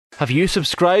Have you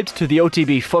subscribed to the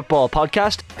OTB Football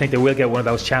Podcast? I think they will get one of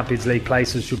those Champions League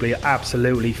places, which would be an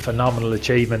absolutely phenomenal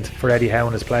achievement for Eddie Howe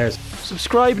and his players.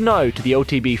 Subscribe now to the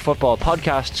OTB Football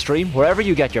Podcast stream wherever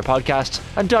you get your podcasts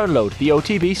and download the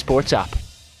OTB Sports app.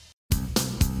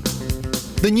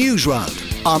 The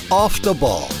Newsround on Off the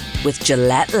Ball. With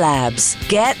Gillette Labs.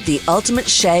 Get the ultimate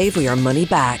shave or your money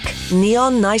back.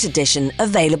 Neon Night Edition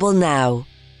available now.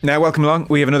 Now, welcome along.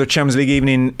 We have another Champions League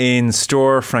evening in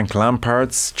store. Frank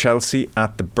Lampard's Chelsea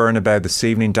at the Bernabeu this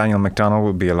evening. Daniel McDonnell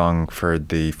will be along for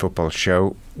the football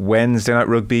show. Wednesday night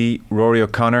rugby, Rory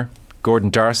O'Connor, Gordon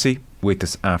Darcy with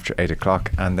us after 8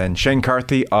 o'clock. And then Shane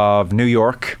McCarthy of New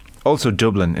York, also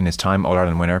Dublin in his time,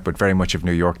 All-Ireland winner, but very much of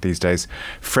New York these days.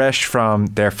 Fresh from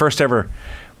their first ever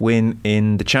win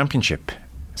in the championship.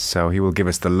 So he will give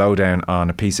us the lowdown on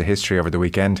a piece of history over the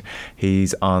weekend.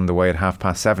 He's on the way at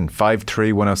 7:30.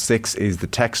 53106 is the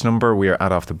text number. We are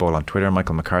at Off the Ball on Twitter.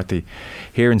 Michael McCarthy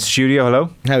here in studio. Hello.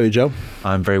 How are you, Joe?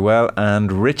 I'm very well.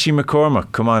 And Richie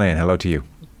McCormack, come on in. Hello to you.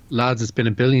 Lads, it's been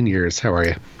a billion years. How are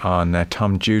you? On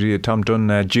Tom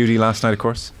Dunn duty last night, of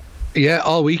course. Yeah,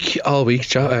 all week,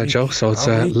 Joe. So it's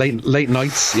late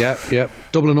nights. Yeah.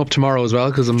 Doubling up tomorrow as well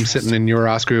because I'm sitting in your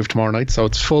ass groove tomorrow night. So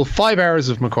it's full 5 hours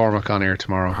of McCormack on air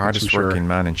tomorrow. Hardest working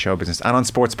man in show business. And on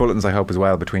sports bulletins, I hope, as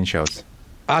well, between shows.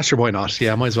 Sure, why not?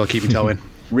 Yeah, might as well keep your toe in.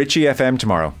 Richie FM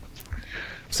tomorrow.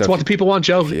 So it's what the people want,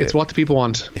 Joe. It's what the people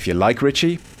want. If you like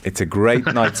Richie, it's a great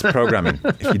night's programming.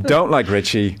 If you don't like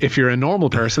Richie, if you're a normal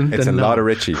person, it's then lot of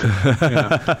Richie.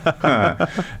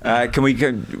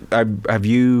 Have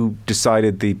you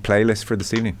decided the playlist for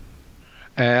this evening?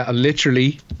 I'm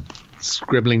literally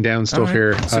scribbling down stuff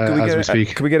here as we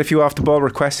speak. Can we get a few off the ball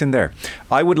requests in there?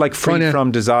 I would like Free From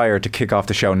Desire to kick off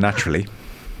the show naturally.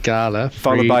 Gala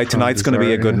followed by Tonight's Going to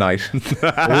Be a Good Night.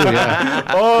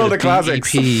 All the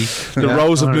classics. The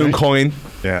Rose of Moon Coin.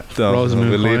 Yeah, we'll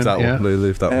leave that one. We'll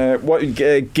leave that one.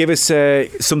 Give us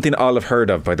something I'll have heard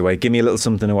of, by the way. Give me a little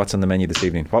something of what's on the menu this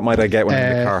evening. What might I get when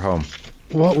I'm in the car home?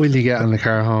 What will you get in the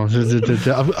car home?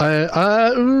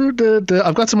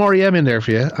 I've got some REM in there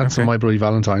for you and some My Bloody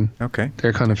Valentine. Okay,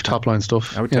 they're kind of top line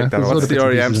stuff. I would take that. What's the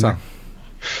REM song?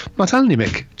 I'm not telling you,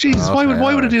 Mick. Jesus,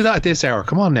 why would I do that at this hour?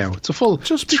 Come on now. It's a full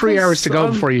 3 hours to go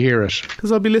before you hear it.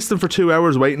 Because I'll be listening for 2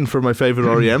 hours waiting for my favourite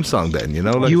REM song then, you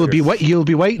know? Like you'll be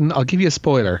waiting. I'll give you a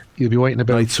spoiler. You'll be waiting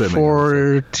about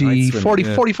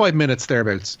 45 minutes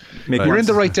thereabouts. You're in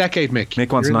the right decade, Mick.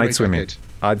 Mick wants night swimming.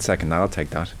 I'd second that. I'll take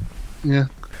that. Yeah.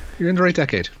 You're in the right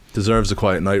decade. Deserves a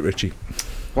quiet night, Richie.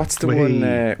 What's the one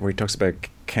where he talks about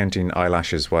counting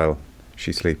eyelashes while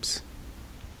she sleeps?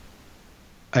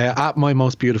 At My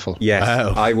Most Beautiful. Yes,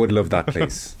 wow. I would love that,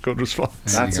 please. Good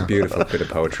response. That's a beautiful bit of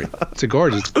poetry. It's a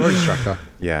gorgeous track, though.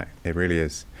 Yeah, it really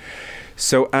is.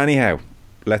 So anyhow,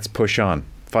 let's push on.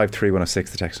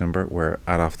 53106, the text number. We're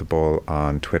at Off the Ball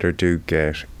on Twitter. Do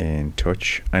get in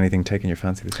touch. Anything taking your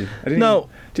fancy this evening?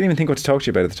 Didn't even think what to talk to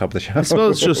you about at the top of the show. I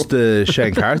suppose just the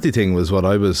Shane McCarthy thing was what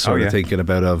I was sort of thinking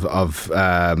about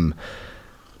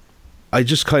I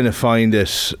just kind of find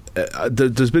it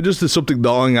there's been just something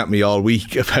gnawing at me all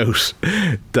week about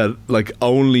that, like,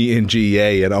 only in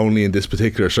GEA and only in this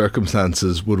particular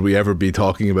circumstances would we ever be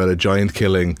talking about a giant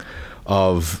killing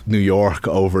of New York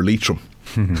over Leitrim.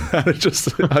 And I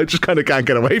just kind of can't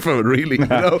get away from it, really. You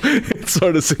know, it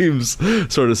sort of seems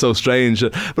sort of so strange.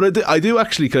 But I do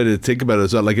actually kind of think about it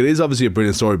as well. Like, it is obviously a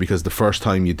brilliant story because the first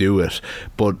time you do it,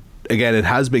 but again, it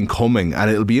has been coming, and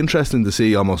it'll be interesting to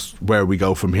see almost where we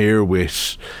go from here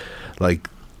with, like,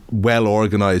 well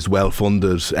organised, well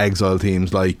funded exile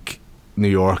teams like New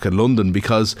York and London,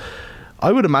 because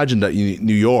I would imagine that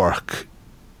New York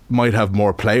might have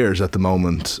more players at the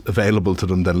moment available to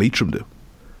them than Leitrim do.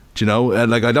 Do you know?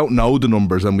 Like, I don't know the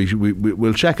numbers, and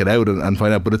we'll check it out and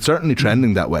find out, but it's certainly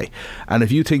trending that way. And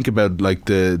if you think about, like,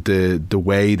 the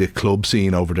way the club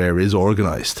scene over there is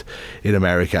organised in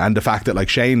America, and the fact that, like,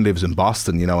 Shane lives in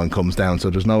Boston, you know, and comes down, so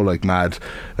there's no, like, mad,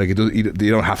 like, you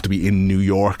don't have to be in New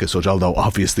York as such, although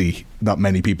obviously not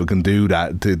many people can do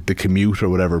that, the commute or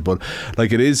whatever. But,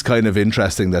 like, it is kind of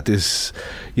interesting that this,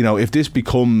 you know, if this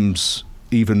becomes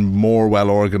even more well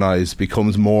organised,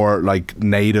 becomes more like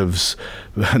natives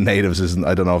isn't,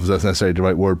 I don't know if that's necessarily the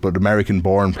right word, but American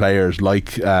born players,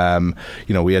 like you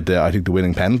know, we had I think the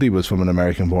winning penalty was from an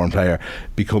American born player,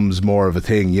 becomes more of a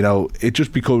thing. You know, it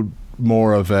just becomes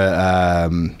more of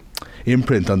a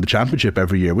imprint on the championship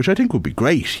every year, which I think would be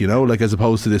great, you know, like, as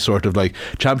opposed to this sort of, like,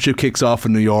 championship kicks off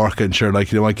in New York and sure,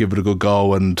 like, you know, might give it a good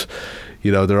go, and,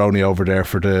 you know, they're only over there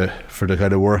for the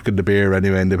kind of work and the beer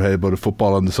anyway, and they play a bit of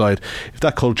football on the side. If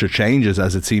that culture changes,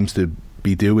 as it seems to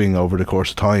be doing over the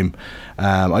course of time.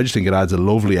 I just think it adds a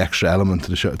lovely extra element to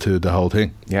the show, to the whole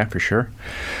thing. Yeah, for sure.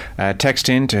 Text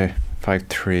in to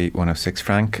 53106.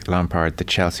 Frank Lampard, the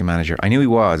Chelsea manager. I knew he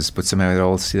was, but somehow it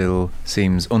all still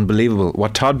seems unbelievable.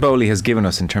 What Todd Bowley has given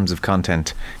us in terms of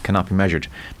content cannot be measured.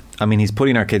 I mean, he's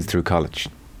putting our kids through college.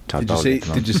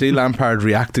 Did you see Lampard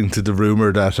reacting to the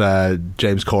rumour that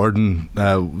James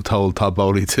Corden told Todd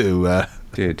Bowley to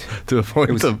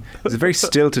appoint him? It was a very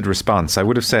stilted response. I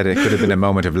would have said it could have been a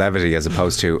moment of levity as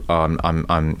opposed to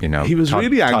he was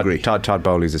really angry. Todd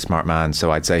Bowley's a smart man,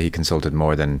 so I'd say he consulted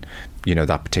more than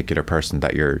that particular person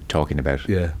that you're talking about.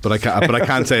 Yeah, but I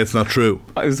can't say it's not true.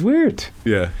 It was weird.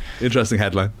 Yeah, interesting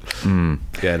headline.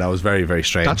 Yeah, that was very, very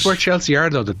strange. That's where Chelsea are,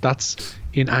 though. That's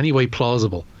in any way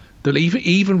plausible. That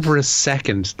even for a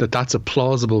second, that's a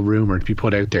plausible rumour to be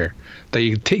put out there that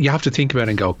you have to think about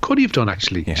and go, could he have done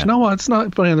actually? Yeah. Do you know what? It's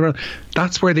not funny on the road.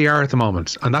 That's where they are at the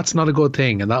moment, and that's not a good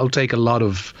thing, and that'll take a lot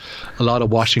of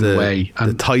washing away.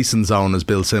 And the Tyson zone, as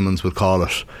Bill Simmons would call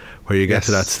it, where you get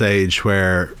to that stage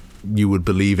where you would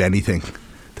believe anything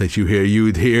that you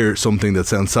would hear something that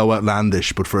sounds so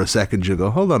outlandish, but for a second you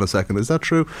go, hold on a second, is that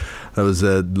true? That was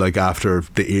like after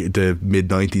the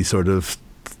mid-90s sort of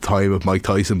time of Mike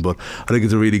Tyson, but I think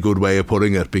it's a really good way of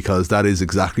putting it, because that is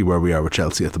exactly where we are with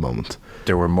Chelsea at the moment.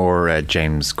 There were more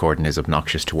James Corden is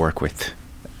obnoxious to work with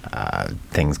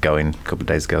things going a couple of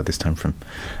days ago, this time from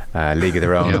League of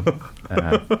Their Own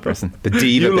person. The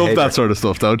diva you love behaviour. that sort of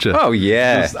stuff, don't you? Oh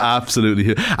yeah, just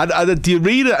absolutely. And do you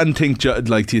read it and think,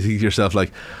 like, do you think to yourself,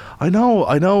 like, I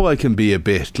know I can be a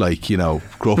bit, like,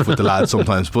 gruff with the lads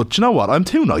sometimes, but you know what, I'm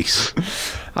too nice.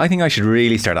 I think I should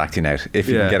really start acting out if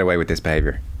you can get away with this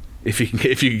behaviour. If you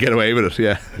can get away with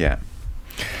it, yeah.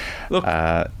 Look,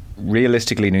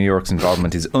 realistically, New York's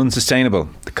involvement is unsustainable.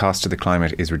 The cost of the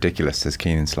climate is ridiculous, says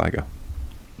Keenan Sligo.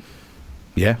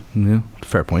 Yeah,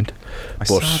 fair point. I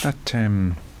saw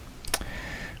that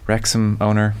Wrexham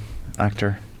owner,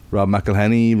 actor Rob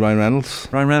McElhenney,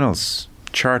 Ryan Reynolds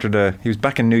chartered he was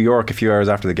back in New York a few hours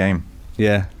after the game.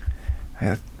 Yeah.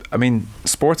 I mean,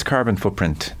 sports carbon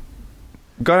footprint.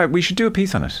 God, we should do a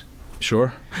piece on it.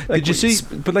 Sure. Did you see?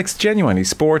 But like, genuinely,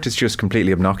 sport is just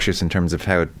completely obnoxious in terms of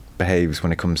how it behaves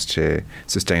when it comes to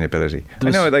sustainability. I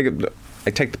know, like, I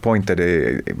take the point that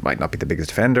it might not be the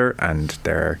biggest offender, and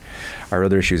there are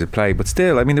other issues at play, but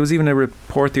still, I mean, there was even a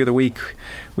report the other week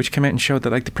which came out and showed that,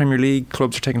 like, the Premier League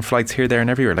clubs are taking flights here, there and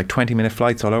everywhere, like 20-minute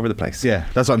flights all over the place. Yeah,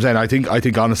 that's what I'm saying. I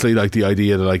think honestly, like, the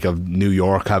idea that, like, of New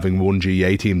York having one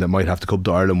GA team that might have to come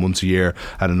to Ireland once a year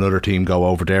and another team go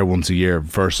over there once a year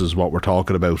versus what we're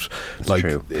talking about. That's like,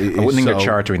 true. I wouldn't think they're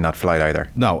chartering that flight either.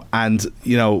 No, and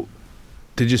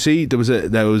did you see there was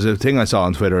a thing I saw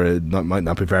on Twitter? It might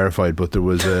not be verified, but there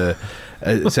was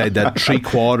it said that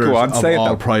 3/4 of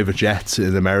all private jets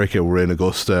in America were in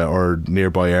Augusta or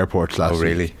nearby airports last week. Oh,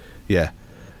 really? Yeah.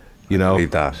 I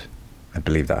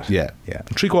believe that. Yeah.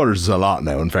 3/4 is a lot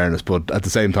now, in fairness, but at the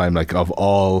same time, like, of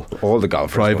all the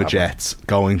golfers private jets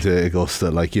going to Augusta,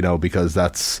 like, because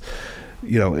that's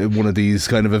one of these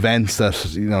kind of events that,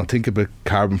 think about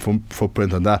carbon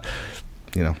footprint on that.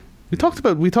 We talked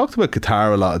about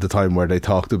Qatar a lot at the time, where they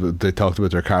talked about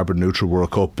their carbon neutral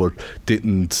World Cup, but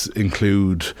didn't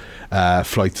include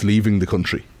flights leaving the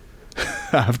country.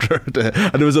 And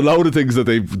there was a load of things that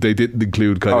they didn't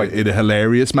include in a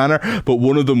hilarious manner, but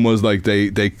one of them was like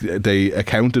they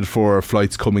accounted for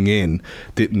flights coming in,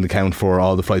 didn't account for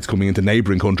all the flights coming into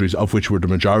neighbouring countries, of which were the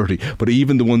majority, but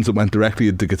even the ones that went directly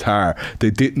into Qatar, they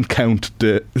didn't count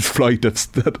the flight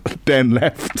that then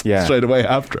left straight away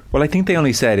after. Well, I think they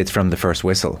only said it's from the first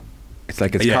whistle. It's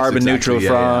like it's carbon neutral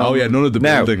from none of the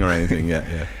building or anything.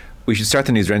 Yeah. We should start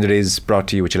the Newsround. It is brought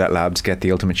to you with Gillette Labs. Get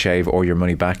the ultimate shave or your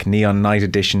money back. Neon Night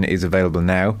Edition is available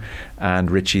now. And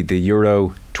Richie, the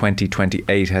Euro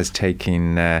 2028 has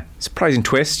taken a surprising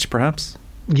twist, perhaps.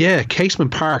 Yeah,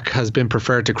 Casement Park has been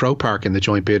preferred to Croke Park in the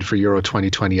joint bid for Euro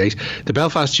 2028. The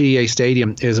Belfast GEA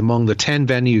Stadium is among the 10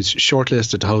 venues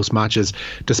shortlisted to host matches,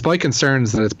 despite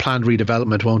concerns that its planned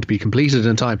redevelopment won't be completed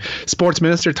in time. Sports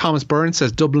Minister Thomas Byrne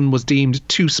says Dublin was deemed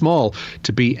too small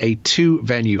to be a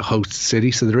 2-venue host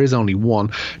city, so there is only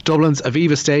one. Dublin's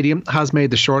Aviva Stadium has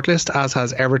made the shortlist, as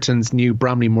has Everton's new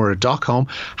Bramley-Moore Dockholm,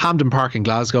 Hampden Park in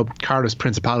Glasgow, Cardiff's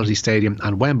Principality Stadium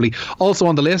and Wembley. Also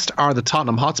on the list are the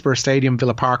Tottenham Hotspur Stadium,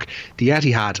 Villa Park, the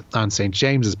Etihad and St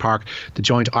James's Park. The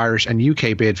joint Irish and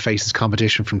UK bid faces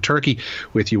competition from Turkey,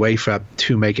 with UEFA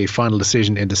to make a final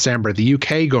decision in December. The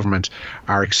UK government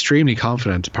are extremely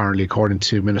confident, apparently, according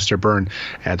to Minister Byrne,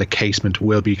 the casement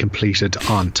will be completed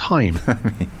on time.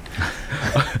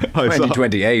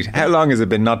 2028. How long has it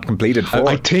been not completed for?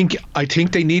 I think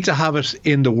they need to have it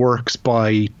in the works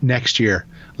by next year.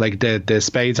 Like the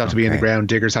spades have to be in the ground,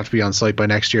 diggers have to be on site by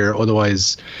next year,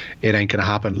 otherwise it ain't going to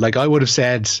happen. Like I would have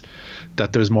said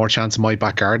that there's more chance of my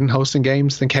back garden hosting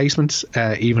games than Casement,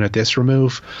 even at this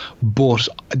remove. But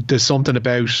there's something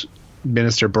about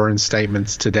Minister Byrne's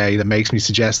statements today that makes me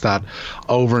suggest that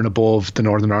over and above the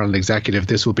Northern Ireland Executive,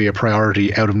 this will be a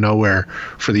priority out of nowhere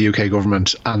for the UK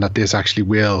government, and that this actually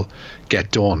will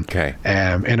get done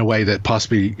in a way that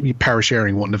possibly power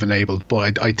sharing wouldn't have enabled.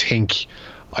 But I think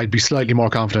I'd be slightly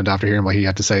more confident after hearing what he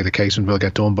had to say that Casement will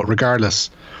get done. But regardless,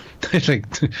 I think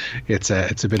it's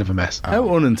a bit of a mess. Out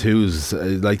 1 and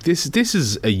 2s, like this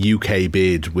is a UK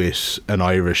bid with an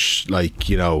Irish, like,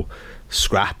 you know,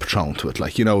 scrap thrown to it,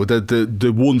 like, you know,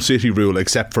 the one city rule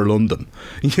except for London.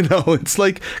 You know, it's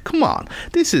like, come on,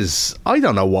 this is, I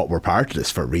don't know what we're part of this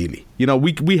for, really. You know,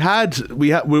 we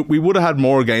would have had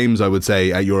more games, I would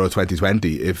say, at Euro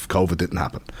 2020 if COVID didn't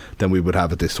happen than we would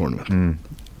have at this tournament.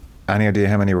 Any idea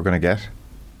how many we're going to get?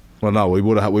 Well, no, we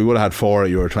would have had 4 at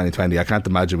Euro 2020. I can't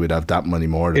imagine we'd have that many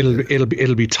more.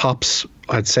 It'll be tops.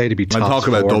 I'd say to be tops. I'm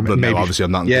talking about Dublin maybe. Now. Obviously,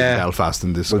 I'm not in Belfast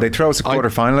in this. Will they throw us a quarter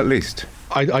final at least?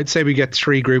 I'd say we get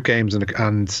 3 group games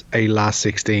and a last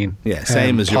 16. Yeah,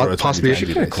 same as Euro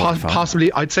 2020.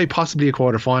 Possibly, I'd say possibly a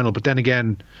quarter final. But then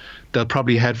again, they'll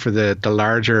probably head for the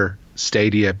larger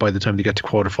stadia by the time they get to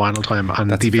quarter final time,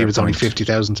 and DB was only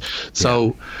 50,000.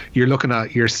 So you're looking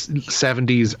at your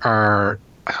 70s are,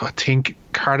 I think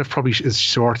Cardiff probably is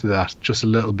short of that just a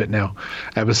little bit now,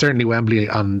 but certainly Wembley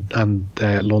and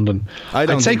London.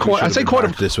 I'd say quarter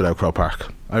this without Croke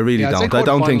Park. I really don't. I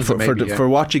don't think for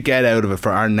what you get out of it,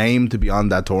 for our name to be on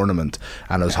that tournament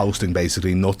and us hosting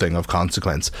basically nothing of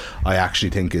consequence, I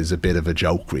actually think is a bit of a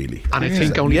joke, really. And I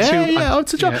think only 2.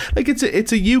 It's a joke. Like it's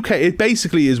a UK. It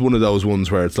basically is one of those ones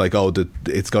where it's like,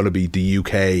 it's going to be the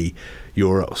UK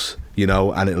Euros. You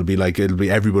know, and it'll be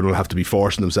everyone will have to be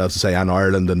forcing themselves to say "and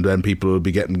Ireland," and then people will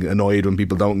be getting annoyed when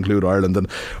people don't include Ireland, and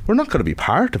we're not going to be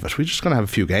part of it. We're just going to have a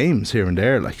few games here and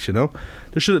there, like, you know.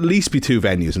 There should at least be 2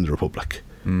 venues in the Republic.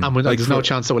 And there's no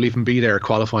chance that we'll even be there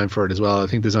qualifying for it as well. I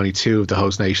think there's only 2 of the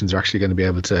host nations are actually going to be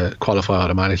able to qualify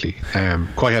automatically.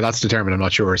 Quite how that's determined, I'm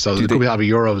not sure. So there could be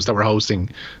Euros that we're hosting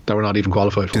that we're not even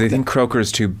qualified for. Do they think Croker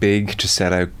is too big to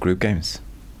set out group games?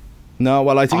 No,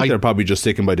 well, I think they're probably just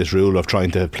sticking by this rule of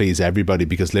trying to please everybody,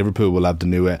 because Liverpool will have 2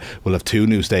 new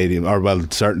stadiums, or well,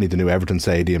 certainly the new Everton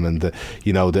stadium, and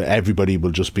everybody will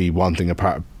just be wanting a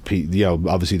part. You know,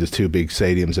 obviously there's 2 big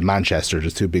stadiums in Manchester,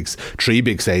 there's 3 big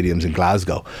stadiums in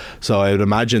Glasgow. So I would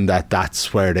imagine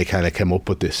that's where they kind of came up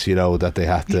with this. You know, that they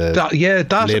have to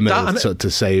limit to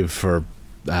save for.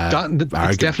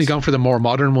 It's definitely gone for the more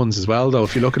modern ones as well, though.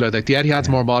 If you look at it, like the Etihad's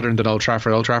more modern than Old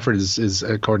Trafford. Old Trafford is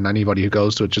according to anybody who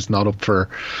goes to it, just not up for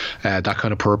that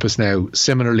kind of purpose now.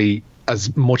 Similarly,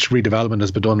 as much redevelopment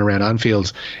has been done around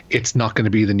Anfield, it's not going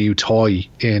to be the new toy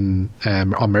on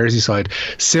Merseyside.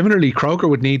 Similarly, Croker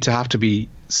would need to have to be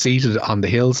seated on the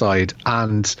hillside,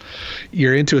 and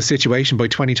you're into a situation by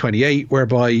 2028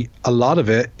 whereby a lot of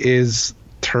it is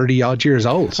 30 odd years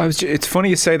old. It's funny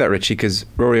you say that, Richie, because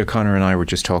Rory O'Connor and I were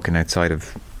just talking outside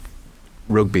of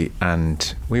rugby,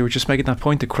 and we were just making that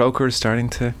point that Croker is starting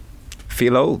to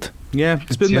feel old. Yeah,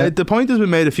 the point has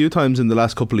been made a few times in the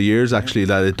last couple of years, actually,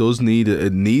 that it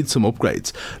needs some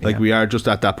upgrades. Like, we are just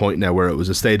at that point now where it was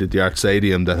a state-of-the-art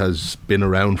stadium that has been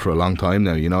around for a long time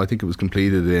now. You know, I think it was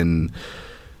completed in,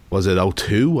 was it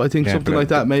 02? I think something like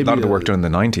that. Maybe a lot of the work done in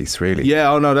the 90s, really.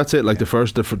 Yeah, that's it. Like the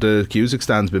Cusick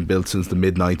stand's been built since the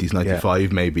mid 90s,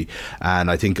 95 maybe, and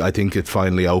I think it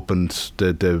finally opened.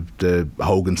 The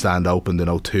Hogan stand opened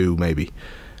in 02 maybe.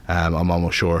 I'm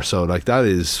almost sure. So like that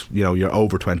is, you know, you're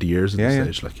over 20 years at this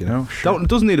stage. Like, you know, it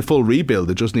doesn't need a full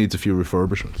rebuild. It just needs a few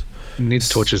refurbishments. It needs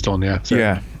touches done. Yeah.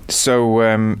 Yeah.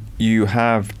 So you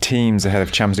have teams ahead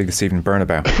of Champions League this evening,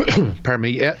 Bernabeu. Pardon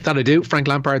me. Yeah, that I do. Frank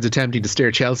Lampard's attempting to steer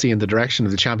Chelsea in the direction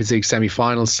of the Champions League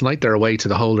semi-finals tonight. They're away to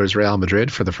the holders Real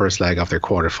Madrid for the first leg of their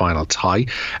quarter-final tie.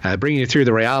 Bringing you through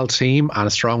the Real team, and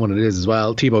a strong one it is as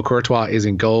well. Thibaut Courtois is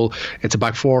in goal. It's a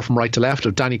back 4 from right to left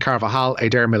of Dani Carvajal,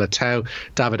 Eder Militao,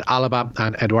 David Alaba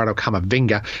and Eduardo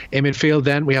Camavinga. In midfield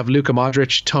then we have Luka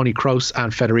Modric, Toni Kroos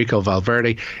and Federico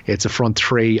Valverde. It's a front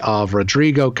 3 of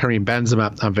Rodrigo, Karim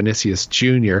Benzema and Vinicius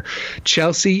Junior.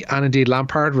 Chelsea and indeed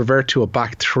Lampard revert to a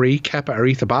back 3. Kepa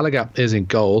Arrizabalaga is in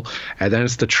goal. Then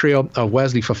it's the trio of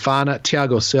Wesley Fofana,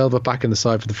 Thiago Silva back in the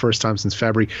side for the first time since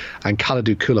February, and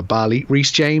Kalidou Koulibaly.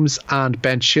 Reece James and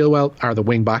Ben Chilwell are the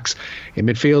wing backs. In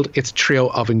midfield it's a trio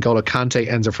of N'Golo Kante,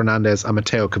 Enzo Fernandez and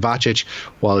Mateo Kovacic,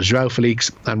 while João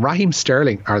Felix and Raheem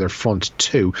Sterling are their front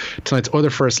 2. Tonight's other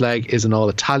first leg is an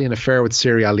all-Italian affair with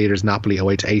Serie A leaders Napoli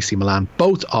away to AC Milan.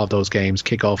 Both of those games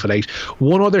kick off at 8.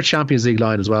 One one other Champions League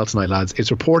line as well tonight, lads.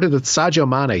 It's reported that Sadio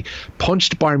Mane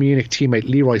punched Bayern Munich teammate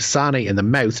Leroy Sané in the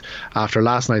mouth after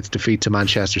last night's defeat to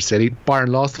Manchester City. Bayern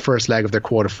lost the first leg of their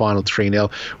quarter-final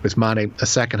 3-0 with Mane a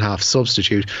second-half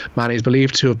substitute. Mane is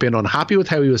believed to have been unhappy with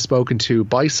how he was spoken to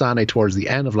by Sané towards the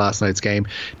end of last night's game,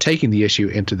 taking the issue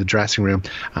into the dressing room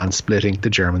and splitting the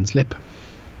German's lip.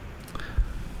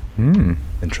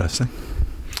 Interesting.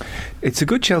 It's a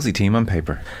good Chelsea team on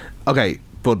paper. Okay,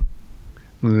 but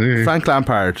Frank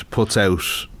Lampard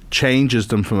changes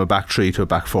them from a back three to a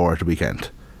back four at the weekend,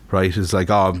 right? It's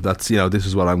like, oh, that's, this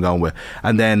is what I'm going with.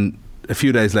 And then a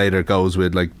few days later goes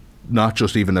with, like, not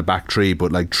just even a back three,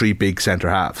 but like three big centre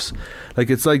halves.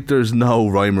 Like, it's like there's no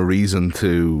rhyme or reason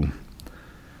to...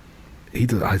 I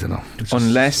don't know.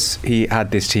 Unless he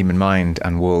had this team in mind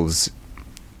and Wolves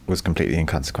was completely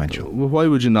inconsequential. Well, why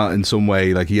would you not in some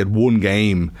way, like, he had one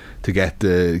game to get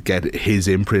his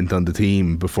imprint on the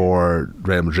team before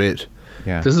Real Madrid.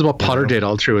 Yeah. This is what Potter did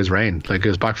all through his reign. Like, it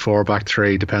was back four, back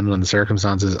three, depending on the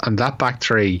circumstances. And that back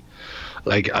three,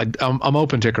 like, I'm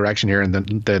open to correction here, and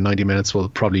the 90 minutes will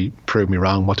probably prove me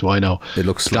wrong. What do I know? It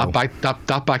looks slow.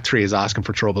 That back three is asking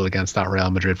for trouble against that Real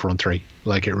Madrid front three.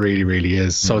 Like, it really, really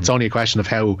is. So it's only a question of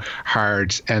how hard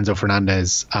Enzo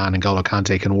Fernandez and N'Golo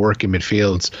Kante can work in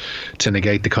midfield to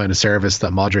negate the kind of service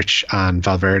that Modric and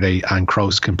Valverde and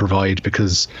Kroos can provide,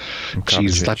 because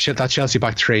that Chelsea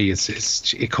back three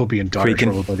it could be in dire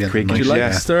trouble by the end of the night. Do you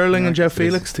like Sterling and Jeff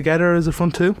Felix together as a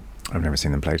front two? I've never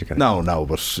seen them play together. No,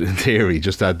 but in theory,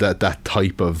 just that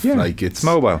type of, like, it's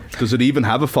mobile. Does it even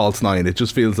have a false nine? It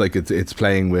just feels like it's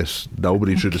playing with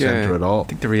nobody through the centre at all. I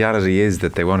think the reality is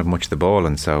that they won't have much of the ball,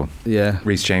 and so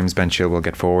Reece James, Ben Chilwell will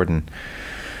get forward, and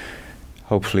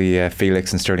hopefully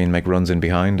Felix and Sterling make runs in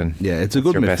behind. And it's a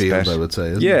good midfield, I would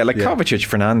say. Kovacic,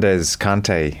 Fernandes,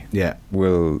 Kante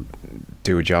will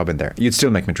do a job in there. You'd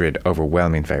still make Madrid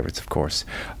overwhelming favourites, of course.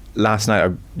 Last night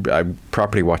I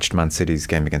properly watched Man City's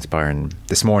game against Bayern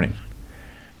this morning.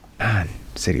 Man,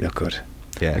 City look good.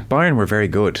 Yeah, like, Bayern were very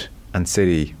good and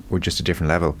City were just a different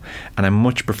level, and I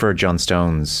much prefer John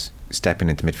Stones stepping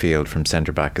into midfield from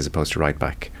centre back as opposed to right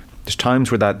back. There's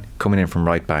times where that coming in from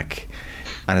right back,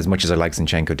 and as much as I like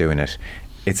Zinchenko doing it,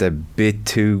 it's a bit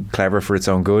too clever for its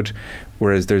own good,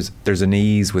 whereas there's an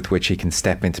ease with which he can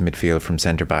step into midfield from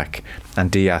centre back, and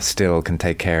Diaz still can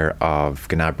take care of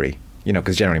Gnabry.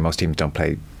 Because generally most teams don't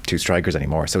play two strikers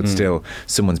anymore, so it's still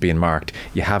someone's being marked.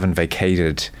 You haven't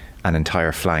vacated an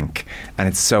entire flank, and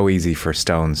it's so easy for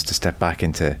Stones to step back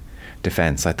into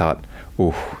defence. I thought,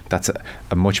 that's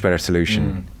a much better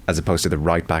solution as opposed to the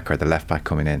right back or the left back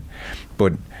coming in.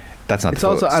 But that's not. It's the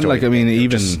full story. And like, I mean,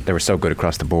 they were so good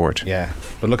across the board. Yeah,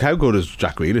 but look, how good is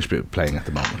Jack Grealish playing at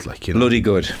the moment? Like, bloody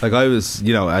good. Like, I was,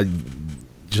 I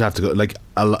just have to go. Like,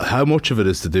 how much of it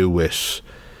is to do with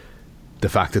the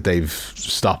fact that they've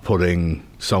stopped putting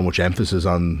so much emphasis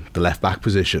on the left back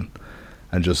position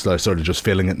and just sort of just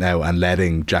filling it now and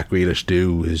letting Jack Grealish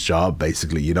do his job,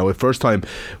 basically. At first time,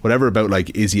 whatever about, like,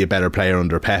 is he a better player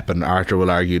under Pep, and Arthur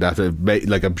will argue that,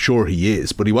 like, I'm sure he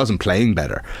is, but he wasn't playing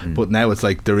better. But now it's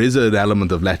like there is an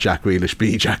element of let Jack Grealish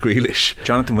be Jack Grealish.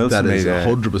 Jonathan Wilson that is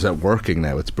 100% working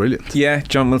now. It's brilliant. Yeah,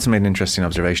 John Wilson made an interesting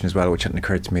observation as well, which hadn't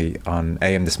occurred to me on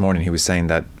AM this morning. He was saying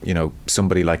that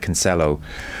somebody like Cancelo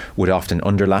would often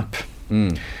underlap.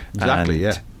 Exactly,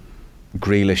 and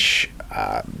Grealish,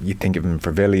 you think of him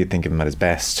for Villa, you think of him at his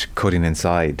best cutting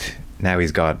inside. Now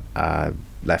he's got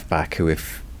left back who,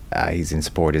 if he's in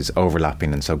support, is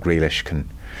overlapping, and so Grealish can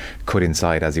cut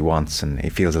inside as he wants, and he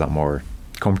feels a lot more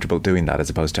comfortable doing that as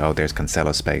opposed to, there's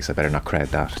Cancelo's space, I better not crowd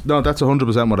that. No, that's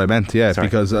 100% what I meant. Yeah. Sorry.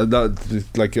 Because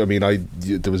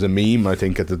there was a meme, I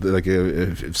think,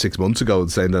 at 6 months ago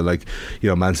saying that, like,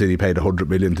 Man City paid 100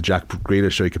 million to Jack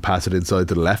Grealish so he could pass it inside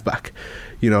to the left back.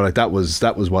 Like, that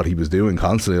was what he was doing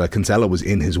constantly. Like, Cancelo was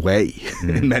in his way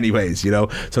in many ways.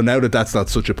 So now that's not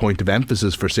such a point of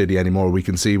emphasis for City anymore, we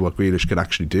can see what Grealish can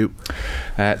actually do.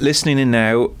 Listening in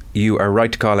now, you are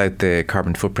right to call out the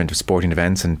carbon footprint of sporting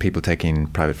events and people taking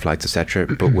private flights, etc.,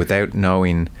 but without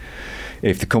knowing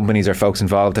if the companies or folks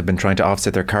involved have been trying to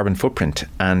offset their carbon footprint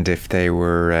and if they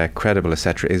were credible,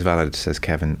 etc., is valid, says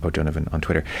Kevin O'Donovan on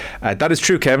Twitter. That is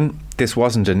true, Kevin. This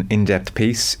wasn't an in-depth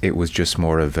piece, it was just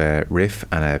more of a riff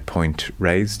and a point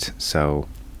raised, so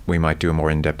we might do a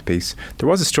more in-depth piece. There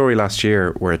was a story last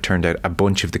year where it turned out a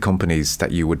bunch of the companies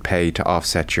that you would pay to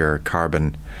offset your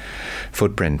carbon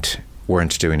footprint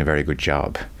weren't doing a very good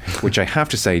job, which I have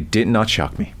to say did not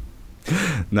shock me.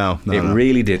 No, it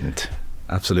really didn't.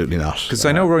 Absolutely not. Because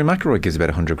I know Rory McIlroy gives about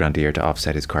 100 grand a year to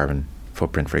offset his carbon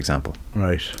footprint, for example.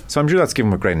 Right. So I'm sure that's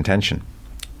given with great intention.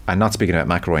 and not speaking about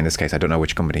McElroy in this case, I don't know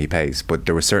which company he pays, but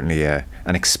there was certainly an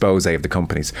expose of the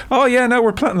companies. Oh yeah, no,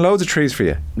 we're planting loads of trees for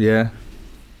you. Yeah.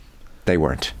 They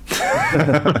weren't.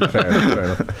 Fair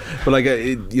enough. But like,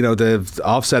 the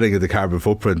offsetting of the carbon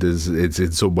footprint is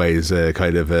in some ways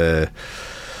kind of a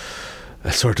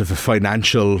sort of a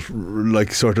financial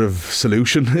like sort of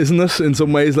solution, isn't it? In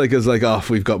some ways, like it's like, oh,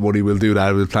 if we've got money, we'll do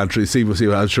that. We'll plant trees. See what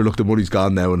I'm sure. Look, the money's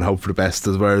gone now, and hope for the best.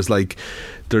 As whereas like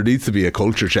there needs to be a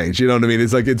culture change. You know what I mean?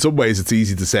 It's like in some ways it's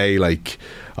easy to say like,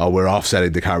 oh, we're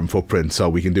offsetting the carbon footprint, so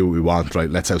we can do what we want,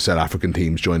 right? Let's have South African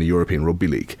teams join the European Rugby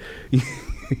League.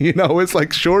 You know, it's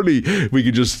like surely we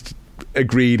could just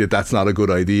agree that that's not a good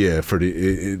idea for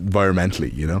the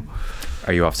environmentally. You know.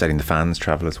 Are you offsetting the fans'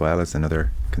 travel as well as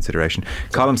another consideration?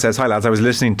 Colm says, hi lads, I was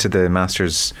listening to the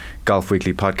Masters Golf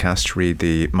Weekly podcast to read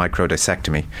the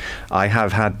microdissectomy. I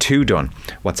have had 2 done.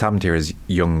 What's happened here is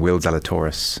young Will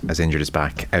Zalatoris has injured his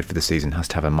back, out for the season, has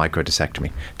to have a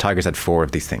microdissectomy. Tiger's had 4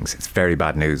 of these things. It's very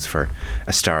bad news for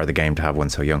a star of the game to have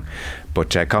one so young. But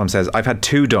Colm says, I've had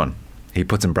 2 done. He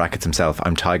puts in brackets himself,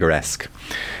 I'm Tiger-esque.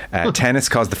 Tennis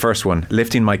caused the first one,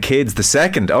 lifting my kids the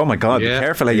second. Oh my God, yeah, be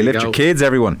careful how you lift your kids,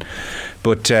 everyone.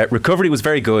 But recovery was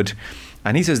very good.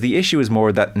 And he says the issue is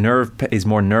more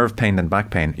nerve pain than back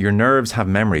pain. Your nerves have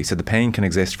memory, so the pain can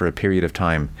exist for a period of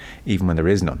time, even when there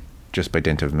is none, just by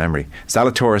dint of memory.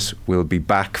 Zalatoris will be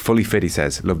back fully fit, he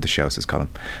says. Love the show, says Colin.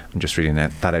 I'm just reading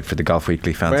that out for the Golf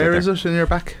Weekly fans. Where is it in your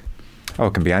back? Oh,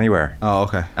 it can be anywhere. Oh,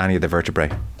 okay. Any of the vertebrae.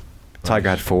 Tiger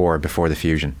had 4 before the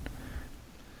fusion.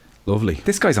 Lovely.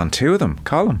 This guy's on 2 of them.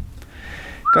 Colin,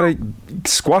 gotta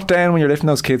squat down when you're lifting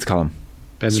those kids, Colin.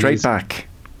 Straight back.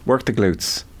 Work the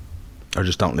glutes. Or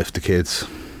just don't lift the kids.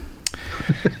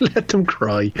 Let them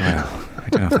cry. Well, I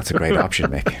don't know if that's a great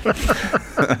option, Mick.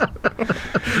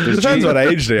 Depends what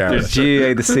age they are. There's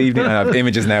GA this evening. I have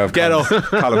images now of Colin's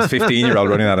 15-year-old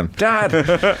running at him. Dad!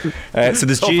 So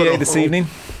there's GA this evening.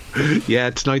 Yeah,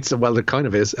 tonight's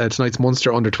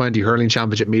Munster Under-20 hurling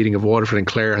championship meeting of Waterford and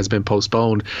Clare has been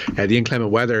postponed. The inclement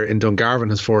weather in Dungarvan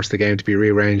has forced the game to be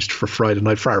rearranged for Friday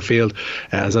night. Fairfield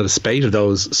has had a spate of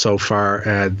those so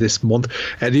far this month.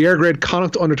 The Air Grade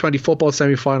Connacht Under-20 football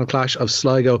semi-final clash of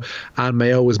Sligo and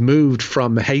Mayo was moved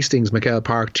from Hastings McCall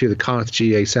Park to the Connacht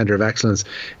GA Centre of Excellence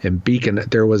in Beacon.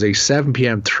 There was a 7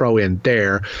 p.m. throw-in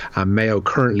there, and Mayo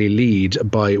currently lead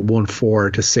by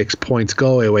 1-4 to 6 points.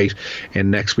 Galway await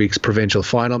in next week's provincial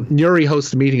final. Newry hosts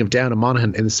the meeting of Down and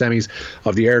Monaghan in the semis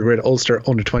of the Air Grid Ulster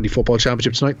Under-20 football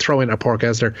championship tonight. Throw-in at Port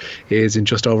Kessler is in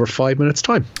just over 5 minutes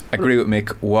time. I agree with Mick.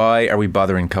 Why are we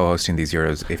bothering co-hosting these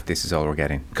Euros if this is all we're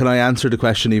getting? Can I answer the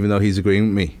question even though he's agreeing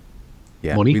with me?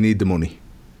 Yeah. Money? We need the money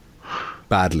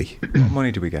badly. What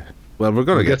money do we get? Well, we're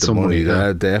going to get the some money.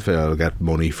 Yeah. The FA will get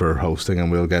money for hosting,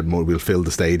 and we'll fill the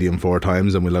stadium 4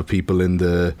 times, and we'll have people in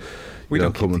the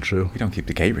coming through. We don't keep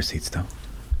the gate receipts though.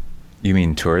 You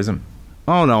mean tourism?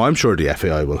 Oh no, I'm sure the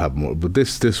FAI will have more, but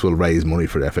this will raise money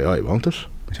for the FAI, won't it?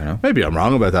 I don't know. Maybe I'm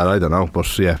wrong about that. I don't know,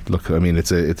 but yeah, look, I mean,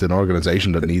 it's an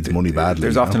organisation that needs money badly.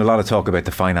 There's often a lot of talk about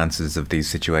the finances of these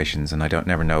situations, and I don't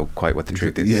never know quite what the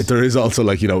truth is. Yeah, there is also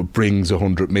brings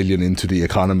 100 million into the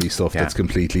economy stuff that's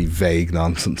completely vague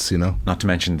nonsense. Not to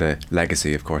mention the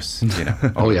legacy, of course.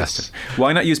 Oh yes.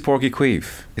 Why not use Porky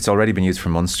Queeve? It's already been used for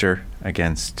Munster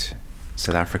against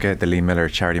South Africa, the Lee Miller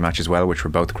charity match as well, which were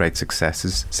both great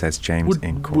successes, says James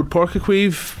in Cork. Would Porky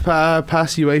Queeve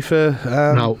pass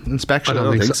UEFA inspection? I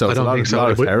don't think so. It's a lot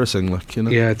of terracing.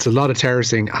 Yeah, it's a lot of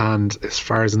terracing, and as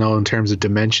far as I know, in terms of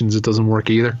dimensions, it doesn't work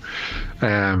either.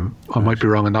 I might be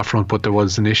wrong on that front, but there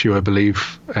was an issue, I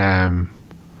believe.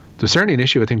 There's certainly an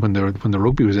issue, I think, when the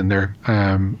rugby was in there,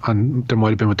 and there might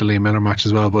have been with the Lee Miller match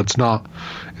as well. But it's not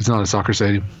a soccer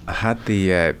stadium. I had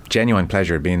the genuine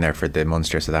pleasure of being there for the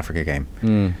Munster South Africa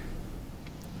game.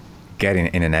 Getting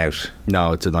in and out.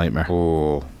 No, it's a nightmare.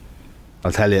 Oh,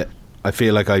 I'll tell you. I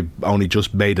feel like I only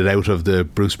just made it out of the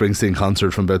Bruce Springsteen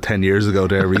concert from about 10 years ago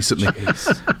there recently.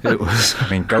 It was. I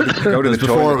mean, go to the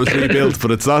before toilet. It was rebuilt, but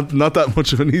it's not that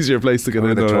much of an easier place to get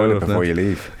into the toilet before you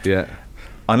leave. Yeah.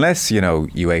 Unless,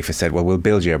 UEFA said, well, we'll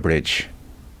build you a bridge.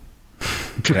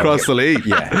 Across the league.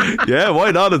 Yeah. Yeah,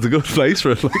 why not? It's a good place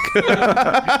for it.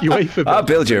 UEFA. I'll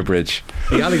build you a bridge.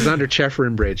 The Alexander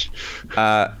Cheferin Bridge.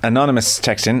 Anonymous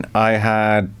text in, I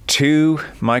had 2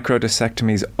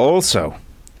 microdissectomies also.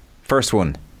 First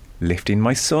one, lifting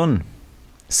my son.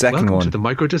 Second Welcome one, to the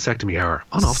microdissectomy hour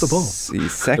on Off the Ball.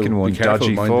 Second one,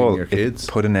 dodgy fall. It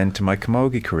put an end to my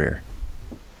camogie career.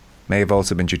 May have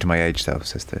also been due to my age, though,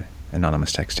 says the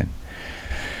anonymous text in.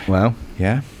 Well,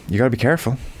 yeah, you got to be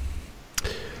careful.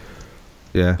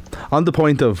 Yeah. On the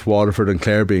point of Waterford and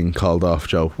Clare being called off,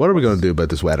 Joe, what are we going to do about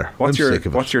this weather? What's I'm sick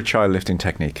of it. What's your child lifting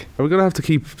technique? Are we going to have to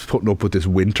keep putting up with this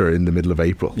winter in the middle of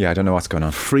April? Yeah, I don't know what's going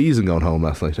on. Freezing going home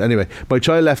last night. Anyway, my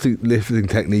child lifting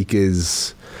technique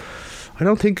is, I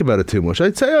don't think about it too much.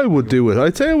 I'd say I would do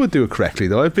it correctly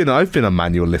though. I've been on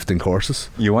manual lifting courses.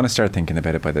 You want to start thinking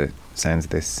about it by the sounds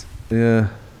of this. Yeah.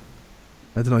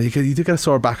 I don't know, you do get a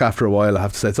sore back after a while, I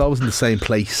have to say. It's always in the same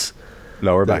place.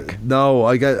 Lower back? No,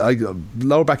 I get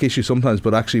lower back issue sometimes,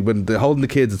 but actually when they're holding the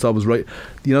kids, it's always right.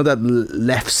 You know that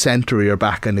left centre of your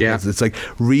back, and it's like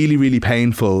really, really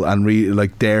painful and really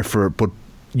like there for, but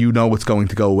you know it's going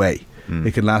to go away.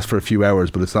 It can last for a few hours,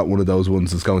 but it's not one of those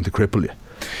ones that's going to cripple you.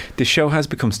 This show has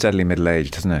become steadily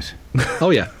middle-aged, hasn't it?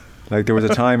 Oh yeah. Like there was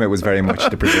a time it was very much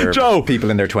to preserve Joe, people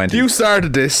in their 20s. You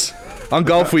started this on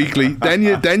Golf Weekly, then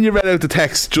you read out the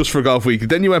text just for Golf Weekly,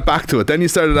 then you went back to it, then you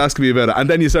started asking me about it, and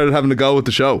then you started having a go with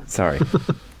the show. Sorry.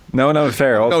 No,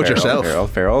 fair. Go yourself.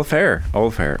 All fair.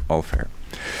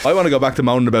 I want to go back to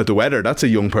moaning about the weather. That's a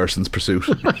young person's pursuit.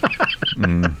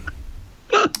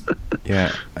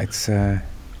 Yeah,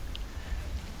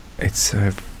 it's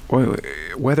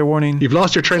weather warning. You've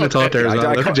lost your train of thought there as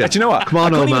well. Do you know what? Come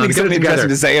on, I old couldn't man, even get it think of something interesting together.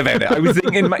 to say about it. I was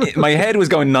thinking, my head was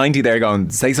going 90 there, going,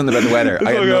 say something about the weather.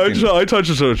 I thought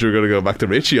you were going to go back to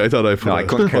Richie. I thought I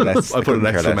couldn't care less. I put an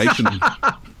exclamation.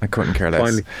 I couldn't care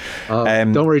less.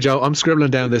 Finally. Don't worry, Joe. I'm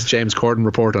scribbling down this James Corden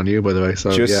report on you, by the way.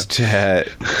 So just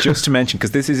to mention,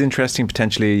 because this is interesting,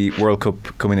 potentially World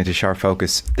Cup coming into sharp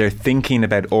focus. They're thinking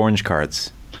about orange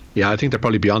cards. Yeah, I think they're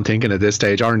probably beyond thinking at this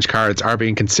stage. Orange cards are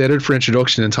being considered for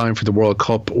introduction in time for the World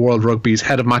Cup. World Rugby's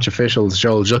head of match officials,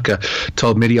 Joel Jutka,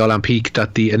 told Midi Olympique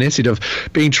that the initiative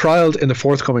being trialled in the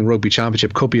forthcoming Rugby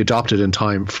Championship could be adopted in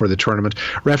time for the tournament.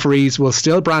 Referees will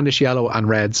still brandish yellow and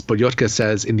reds, but Jutka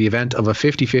says in the event of a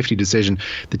 50-50 decision,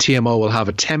 the TMO will have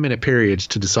a 10-minute period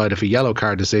to decide if a yellow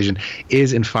card decision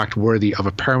is in fact worthy of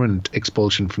a permanent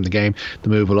expulsion from the game. The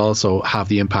move will also have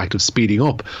the impact of speeding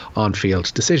up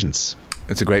on-field decisions.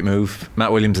 It's a great move.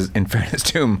 Matt Williams, in fairness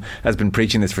to him, has been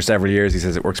preaching this for several years. He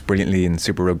says it works brilliantly in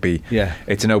Super Rugby. Yeah.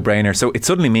 It's a no-brainer. So it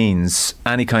suddenly means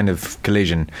any kind of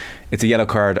collision, it's a yellow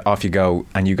card, off you go,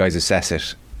 and you guys assess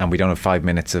it, and we don't have 5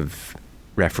 minutes of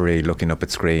referee looking up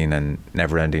at screen and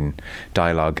never-ending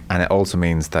dialogue. And it also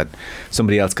means that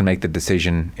somebody else can make the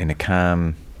decision in a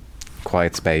calm,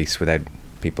 quiet space without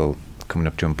people coming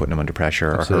up to him, putting him under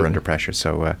pressure. Absolutely. Or her under pressure.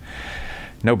 So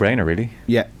no-brainer, really.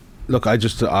 Yeah. Look, I'm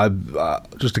just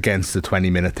against the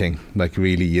 20-minute thing. Like,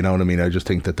 really, you know what I mean? I just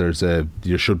think that there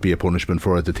should be a punishment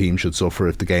for it. The team should suffer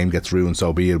if the game gets ruined.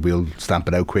 So be it. We'll stamp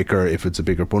it out quicker if it's a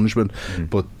bigger punishment.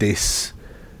 But this,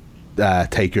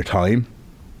 take your time,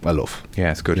 I love.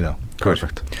 Yeah, it's good. You know, good.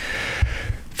 Perfect.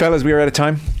 Fellas, we are out of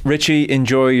time. Richie,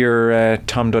 enjoy your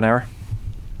Tom Dunn hour.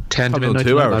 10 to midnight.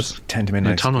 2 hours. 10 to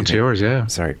midnight. 10 on 2 hours, yeah.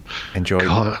 Sorry. Enjoy.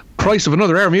 God, Christ of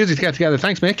another hour of music to get together.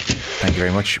 Thanks, Mick. Thank you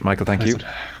very much. Michael, thank you.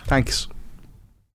 Thanks.